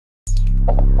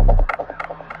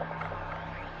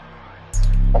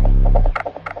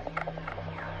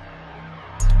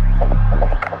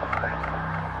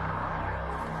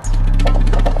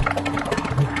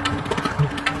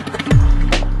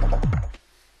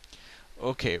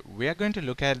Okay, we are going to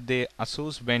look at the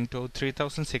ASUS Vento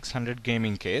 3600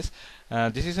 gaming case.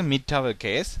 This is a mid-tower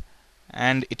case,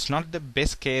 and it's not the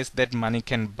best case that money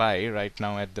can buy right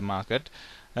now at the market.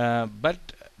 But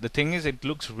the thing is, it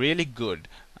looks really good.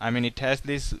 I mean, it has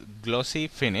this glossy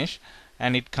finish,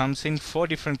 and it comes in 4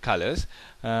 different colors: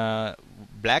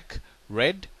 black,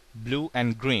 red, blue,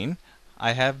 and green.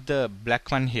 I have the black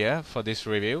one here for this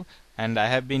review, and I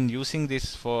have been using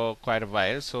this for quite a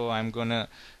while, so I'm gonna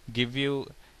give you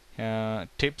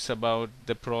tips about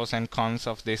the pros and cons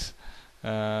of this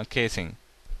casing.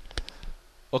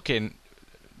 Okay,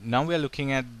 now we are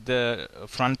looking at the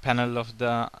front panel of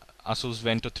the ASUS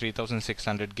Vento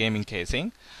 3600 gaming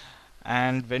casing,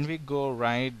 and when we go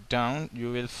right down,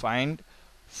 you will find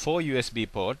 4 USB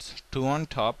ports, 2 on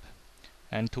top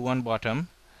and 2 on bottom,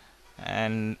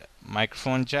 and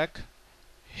microphone jack,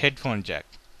 headphone jack.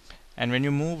 And when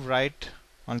you move right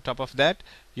on top of that,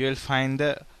 you will find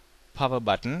the power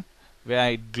button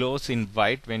where it glows in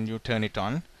white when you turn it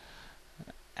on.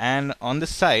 And on the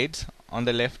sides, on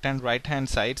the left and right hand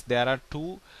sides, there are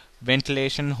 2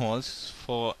 ventilation holes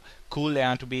for cool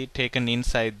air to be taken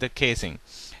inside the casing.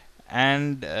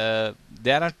 And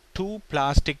there are 2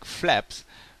 plastic flaps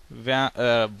where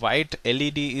a white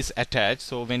LED is attached,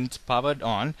 so when it's powered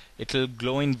on, it will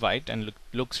glow in white and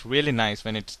looks really nice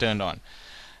when it's turned on.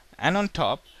 And on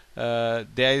top,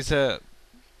 there is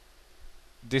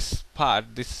this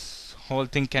whole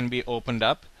thing can be opened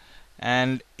up,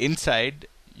 and inside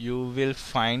you will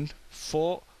find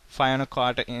 4 5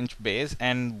 1/4 inch bays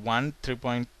and one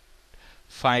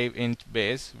 3.5 inch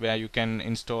base where you can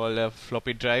install a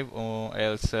floppy drive or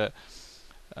else a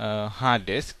hard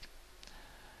disk.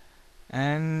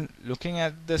 And looking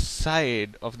at the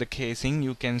side of the casing,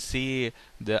 you can see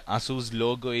the ASUS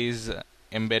logo is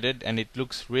embedded, and it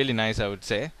looks really nice, I would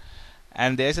say.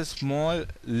 And there's a small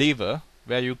lever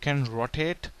where you can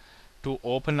rotate to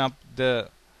open up the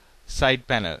side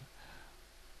panel.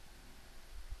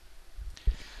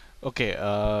 Okay,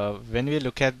 when we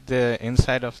look at the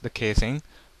inside of the casing,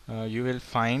 you will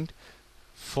find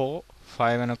 4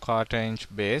 5 1/4 inch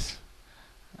base,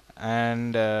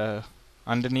 and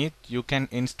underneath you can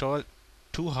install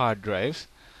 2 hard drives,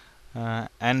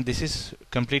 and this is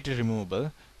completely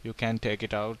removable. You can take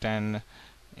it out and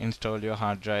install your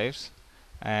hard drives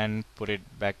and put it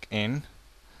back in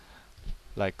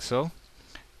like so.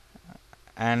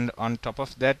 And on top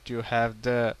of that, you have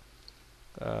the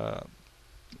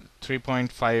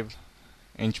 3.5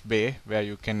 inch bay where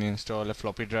you can install a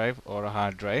floppy drive or a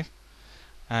hard drive.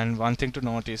 And one thing to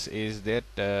notice is that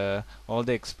all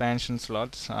the expansion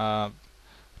slots are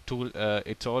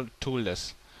it's all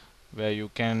toolless, where you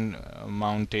can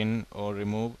mount in or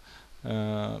remove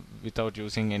without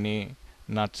using any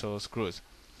nuts or screws.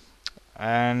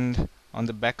 And on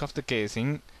the back of the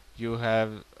casing, you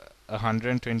have a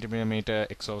 120mm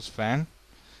exhaust fan,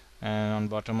 and on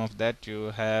bottom of that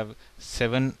you have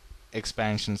 7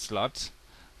 expansion slots.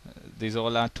 These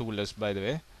all are toolless, by the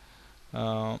way.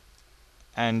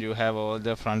 And you have all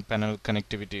the front panel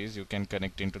connectivities you can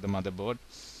connect into the motherboard.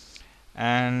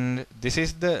 And this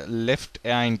is the left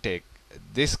air intake.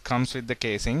 This comes with the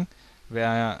casing,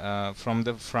 where from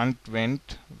the front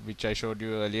vent, which I showed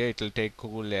you earlier, it will take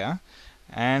cool air.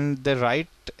 And the right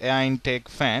air intake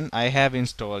fan, I have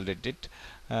installed it.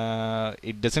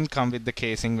 It doesn't come with the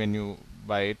casing when you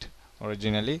buy it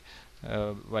originally,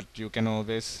 but you can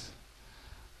always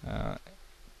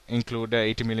include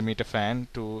a 80mm fan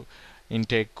to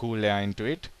intake cool air into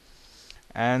it.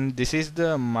 And this is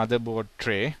the motherboard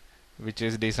tray, which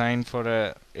is designed for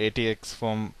a ATX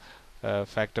form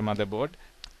factor motherboard.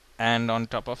 And on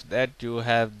top of that, you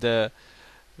have the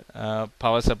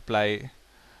power supply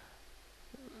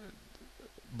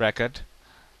bracket.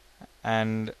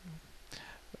 And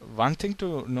one thing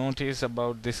to notice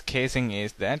about this casing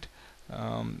is that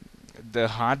the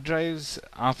hard drives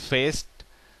are faced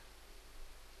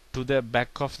to the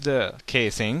back of the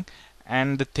casing.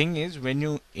 And the thing is, when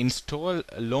you install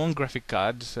long graphic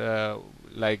cards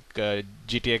like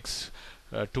GTX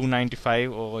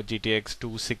 295 or GTX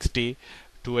 260,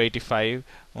 285,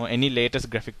 or any latest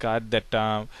graphic card that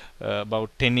are about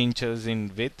 10 inches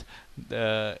in width,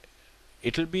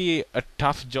 it will be a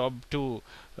tough job to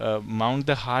mount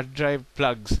the hard drive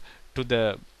plugs to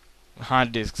the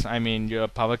hard disks. I mean, your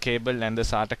power cable and the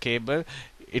SATA cable,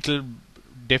 it will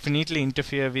definitely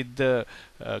interfere with the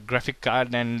graphic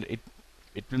card, and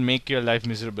it will make your life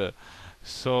miserable.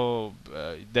 So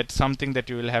that's something that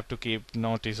you will have to keep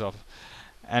notice of.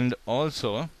 And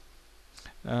also,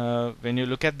 when you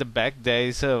look at the back, there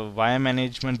is a wire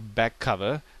management back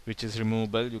cover which is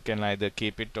removable. You can either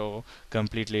keep it or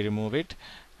completely remove it.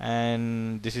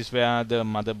 and this is where the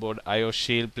motherboard IO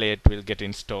shield plate will get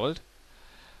installed.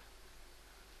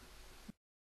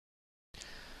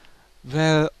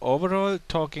 Well, overall,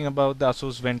 talking about the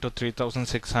ASUS Vento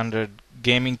 3600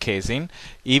 gaming casing,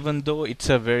 even though it's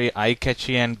a very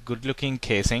eye-catchy and good-looking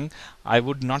casing, I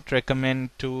would not recommend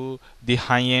to the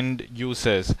high-end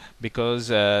users because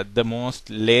the most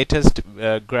latest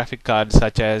graphic cards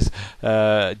such as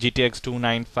GTX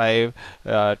 295,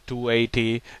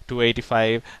 280,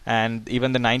 285, and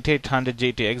even the 9800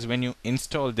 GTX, when you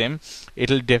install them,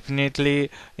 it'll definitely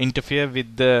interfere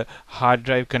with the hard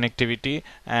drive connectivity,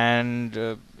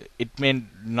 and it may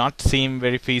not seem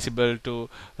very feasible to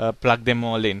plug them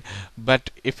all in.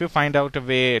 But if you find out a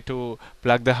way to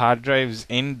plug the hard drives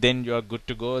in, then you are good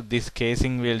to go. This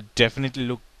casing will definitely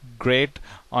look great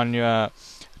on your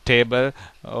table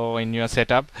or in your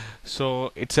setup.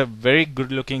 So it's a very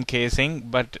good looking casing,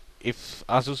 but if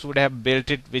Asus would have built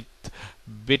it with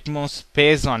bit more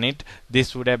space on it,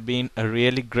 this would have been a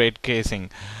really great casing.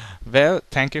 Well,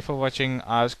 thank you for watching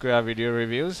R Square video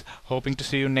reviews. Hoping to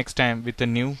see you next time with a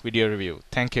new video review.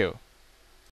 Thank you.